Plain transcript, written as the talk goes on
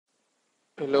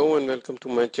Hello and welcome to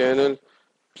my channel.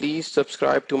 Please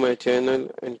subscribe to my channel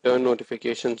and turn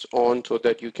notifications on so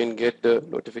that you can get the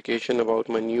notification about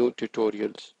my new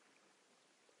tutorials.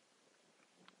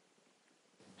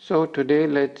 So today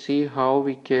let's see how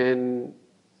we can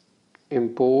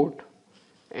import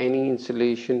any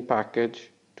installation package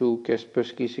to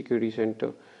Kaspersky Security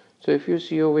Center. So if you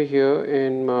see over here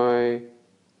in my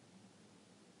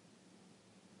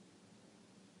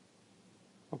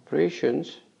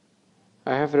operations,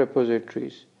 I have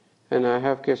repositories and I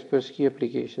have Kaspersky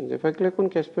applications. If I click on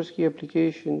Kaspersky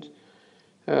applications,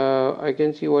 I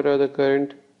can see what are the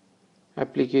current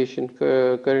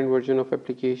current version of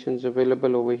applications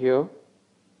available over here,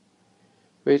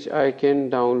 which I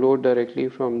can download directly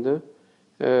from the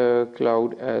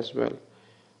cloud as well.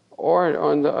 Or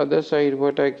on the other side,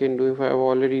 what I can do, if I have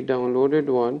already downloaded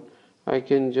one, I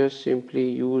can just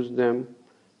simply use them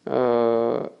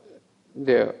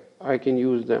there. I can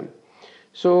use them.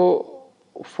 So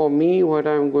for me, what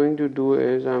I'm going to do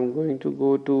is I'm going to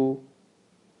go to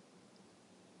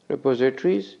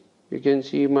repositories. You can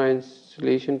see my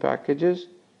installation packages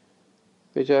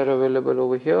which are available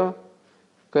over here.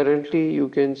 Currently you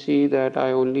can see that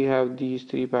I only have these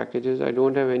three packages. I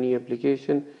don't have any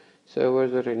application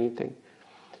servers or anything.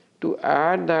 To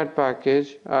add that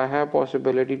package, I have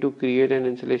possibility to create an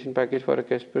installation package for a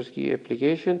Kaspersky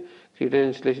application, create an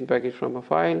installation package from a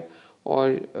file,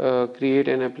 or create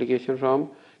an application from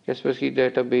Kaspersky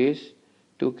database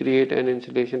to create an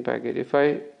installation package. If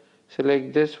I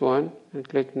select this one and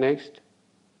click next,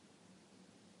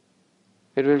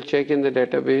 it will check in the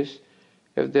database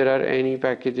if there are any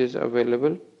packages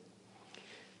available.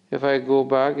 If I go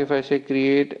back, if I say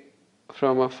create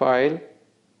from a file,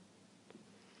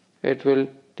 it will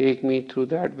take me through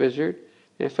that wizard.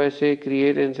 If I say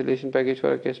create installation package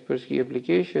for a Kaspersky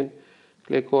application,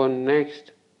 click on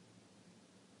next,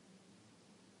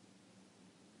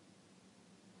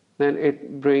 then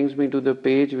it brings me to the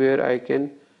page where I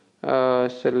can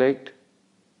select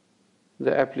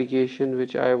the application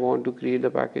which I want to create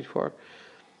the package for.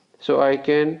 So I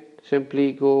can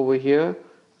simply go over here,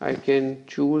 I can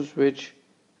choose which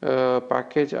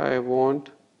package I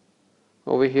want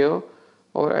over here,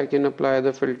 or I can apply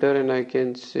the filter and I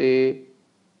can say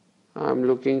I'm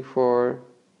looking for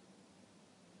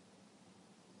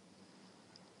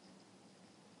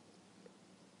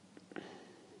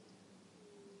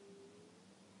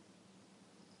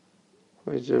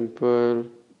example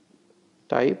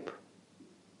type,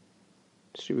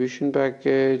 distribution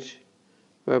package,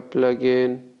 web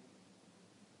plugin.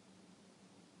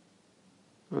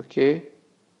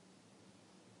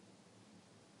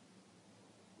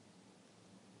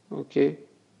 Okay,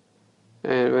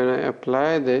 and when I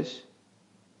apply this,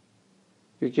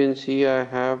 you can see I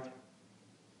have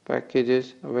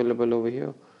packages available over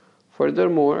here.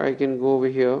 Furthermore, I can go over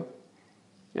here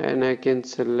and I can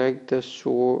select the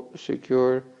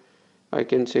secure, I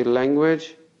can say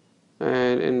language,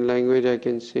 and in language I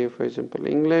can say for example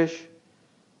English,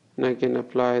 and I can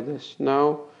apply this.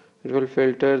 Now it will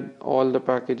filter all the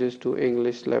packages to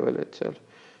English level itself.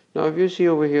 Now if you see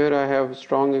over here, I have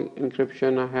strong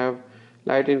encryption, I have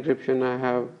light encryption, I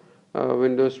have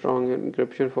Windows strong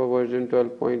encryption for version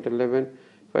 12.11.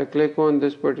 If I click on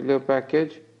this particular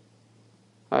package,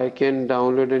 I can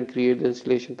download and create the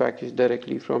installation package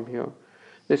directly from here.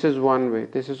 This is one way.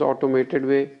 This is automated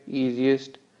way,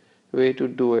 easiest way to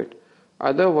do it.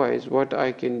 Otherwise, what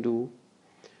I can do,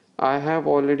 I have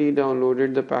already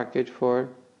downloaded the package for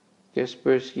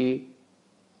Kaspersky,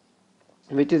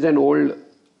 which is an old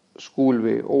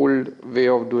way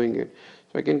of doing it.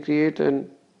 So I can create an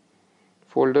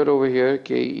folder over here,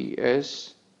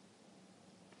 KES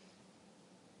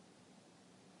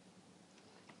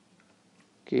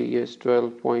KES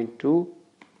 12.2.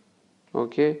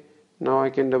 okay, now I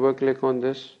can double click on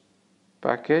this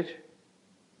package.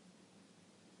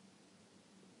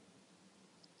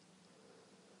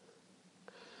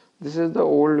 This is the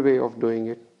old way of doing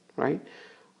it, right?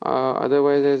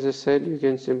 Otherwise, as I said, you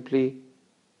can simply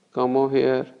come over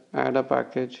here, add a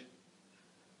package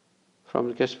from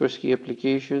the Kaspersky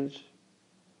applications,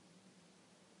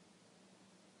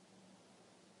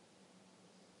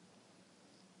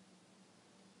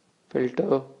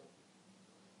 filter,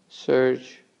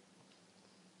 search,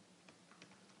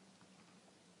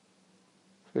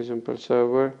 for example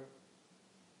server,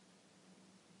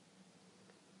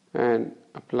 and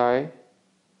apply.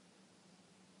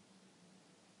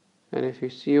 And if you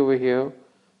see over here,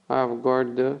 I have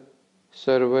got the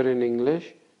server in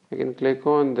English. I can click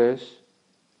on this,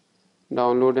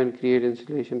 download and create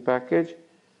installation package,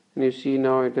 and you see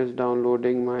now it is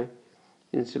downloading my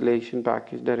installation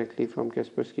package directly from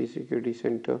Kaspersky Security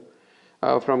Center,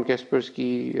 from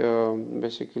Kaspersky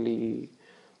basically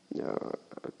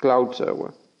cloud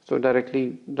server. So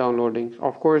directly downloading.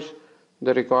 Of course,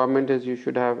 the requirement is you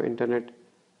should have internet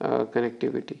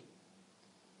connectivity.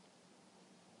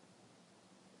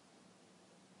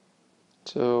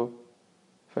 So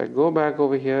if I go back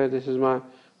over here, this is my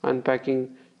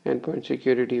unpacking endpoint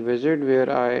security wizard where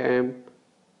I am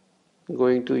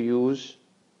going to use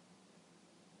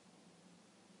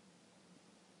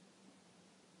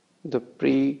the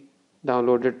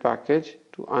pre-downloaded package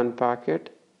to unpack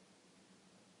it.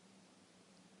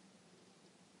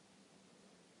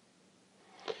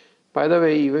 By the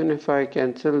way, even if I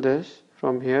cancel this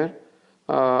from here,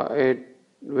 it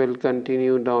will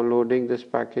continue downloading this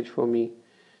package for me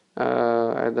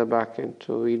at the backend.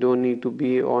 So we don't need to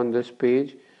be on this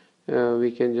page.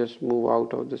 We can just move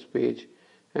out of this page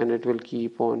and it will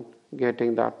keep on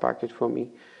getting that package for me.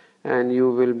 And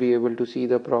you will be able to see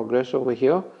the progress over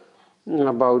here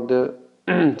about the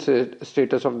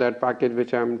status of that package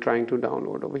which I'm trying to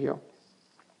download over here.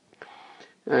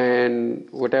 And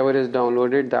whatever is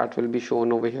downloaded, that will be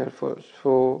shown over here first.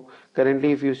 So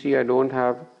currently if you see, I don't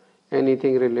have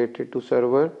anything related to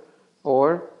server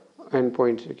or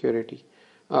endpoint security.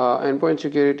 Endpoint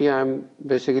security I'm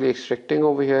basically extracting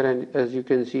over here, and as you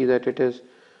can see that it is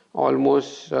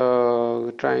almost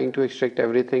trying to extract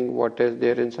everything what is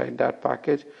there inside that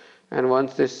package. And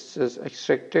once this is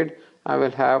extracted, I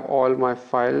will have all my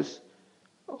files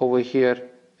over here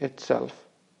itself.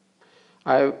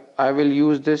 I will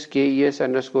use this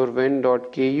kes_win.kud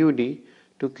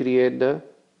to create the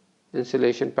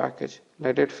installation package.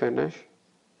 Let it finish,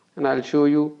 and I'll show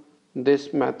you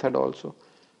this method also.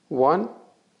 One,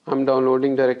 I'm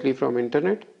downloading directly from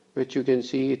internet, which you can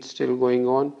see it's still going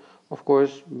on. Of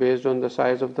course, based on the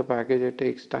size of the package, it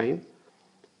takes time.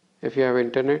 If you have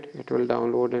internet, it will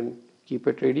download and keep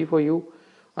it ready for you.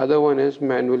 Other one is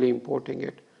manually importing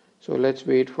it. So let's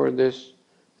wait for this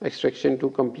extraction to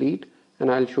complete,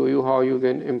 and I'll show you how you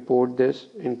can import this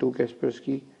into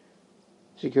Kaspersky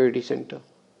Security Center.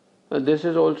 This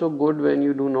is also good when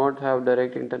you do not have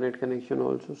direct internet connection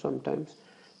also sometimes.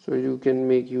 So you can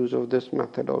make use of this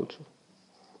method also.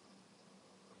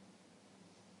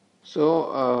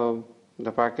 So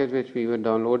the package which we were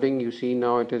downloading, you see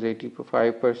now it is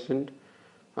 85%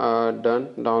 done.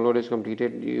 Download is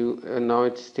completed. Now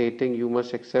it's stating you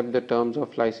must accept the terms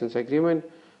of license agreement.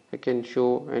 I can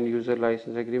show end user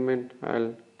license agreement.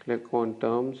 I'll click on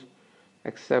terms,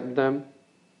 accept them,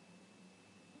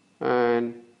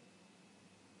 and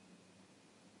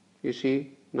you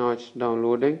see now it's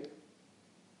downloading,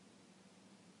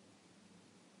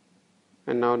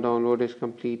 and now download is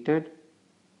completed.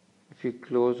 If you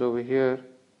close over here,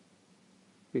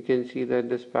 you can see that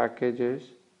this package is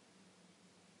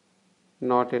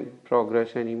not in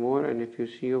progress anymore. And if you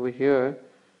see over here,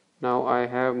 now I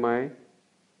have my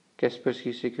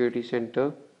Kaspersky Security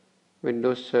Center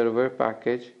Windows Server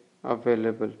package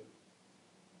available.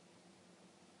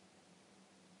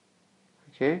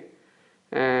 Okay,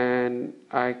 and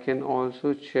I can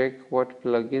also check what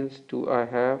plugins do I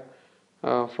have.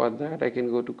 For that, I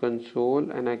can go to console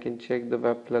and I can check the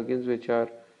web plugins which are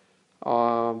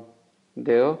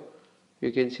there.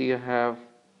 You can see I have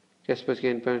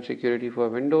Kaspersky Endpoint Security for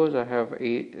Windows. I have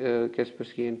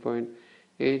Kaspersky Endpoint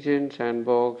Agent,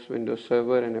 Sandbox, Windows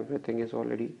Server, and everything is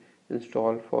already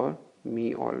installed for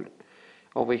me all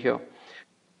over here.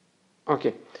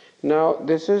 Okay, now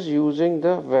this is using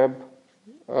the web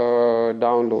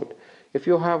download. If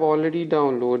you have already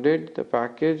downloaded the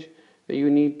package,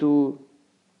 you need to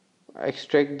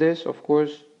extract this. Of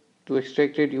course, to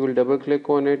extract it, you will double click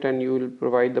on it and you will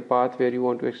provide the path where you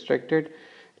want to extract it.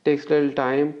 It takes a little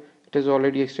time. It is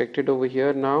already extracted over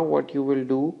here. Now what you will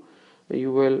do,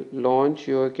 you will launch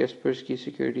your Kaspersky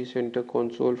Security Center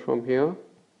console from here,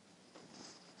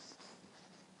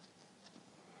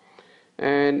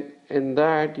 and in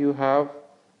that you have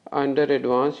under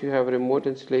advanced, you have remote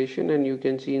installation, and you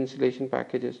can see installation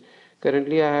packages.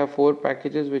 Currently I have 4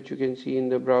 packages which you can see in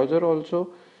the browser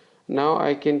also. Now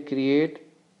I can create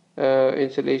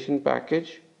installation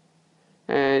package,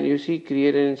 and you see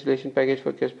create an installation package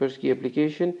for Kaspersky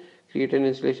application, create an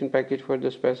installation package for the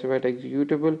specified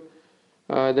executable,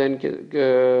 then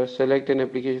select an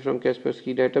application from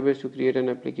Kaspersky database to create an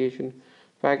application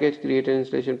package, create an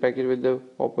installation package with the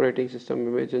operating system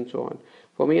image, and so on.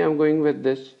 For me, I'm going with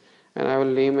this, and I will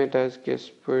name it as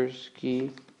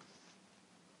Kaspersky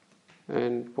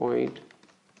Endpoint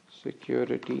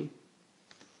Security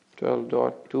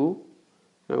 12.2.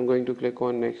 I'm going to click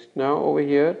on next. Now over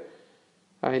here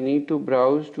I need to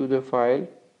browse to the file,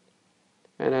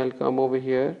 and I'll come over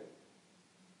here.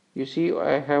 You see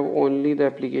I have only the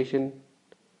application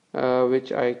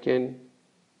which I can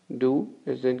do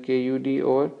is in KUD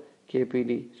or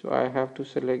KPD. So I have to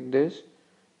select this,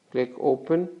 click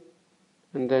open,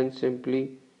 and then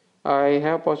simply I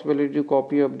have possibility to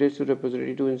copy updates to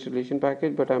repository to installation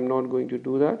package, but I'm not going to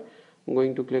do that. I'm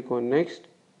going to click on next,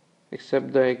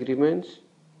 accept the agreements,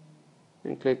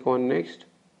 and click on next.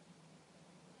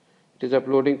 It is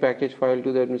uploading package file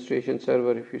to the administration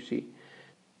server, if you see.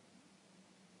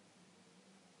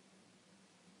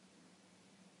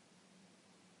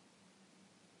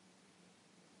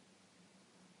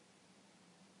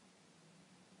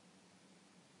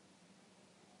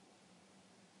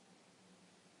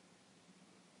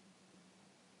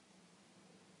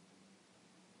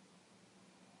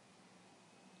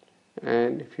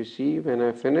 And if you see, when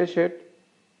I finish it,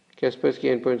 Kaspersky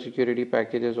Endpoint Security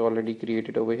package is already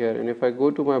created over here. And if I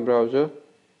go to my browser,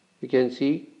 you can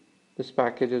see this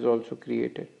package is also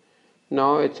created.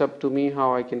 Now it's up to me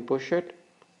how I can push it.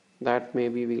 That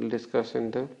maybe we'll discuss in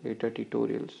the later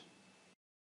tutorials.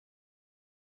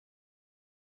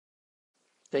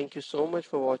 Thank you so much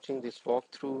for watching this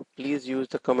walkthrough. Please use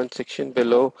the comment section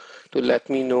below to let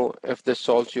me know if this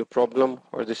solves your problem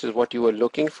or this is what you were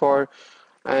looking for,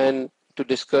 and to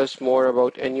discuss more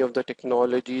about any of the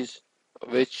technologies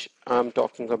which I'm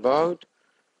talking about.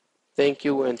 Thank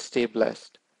you and stay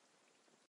blessed.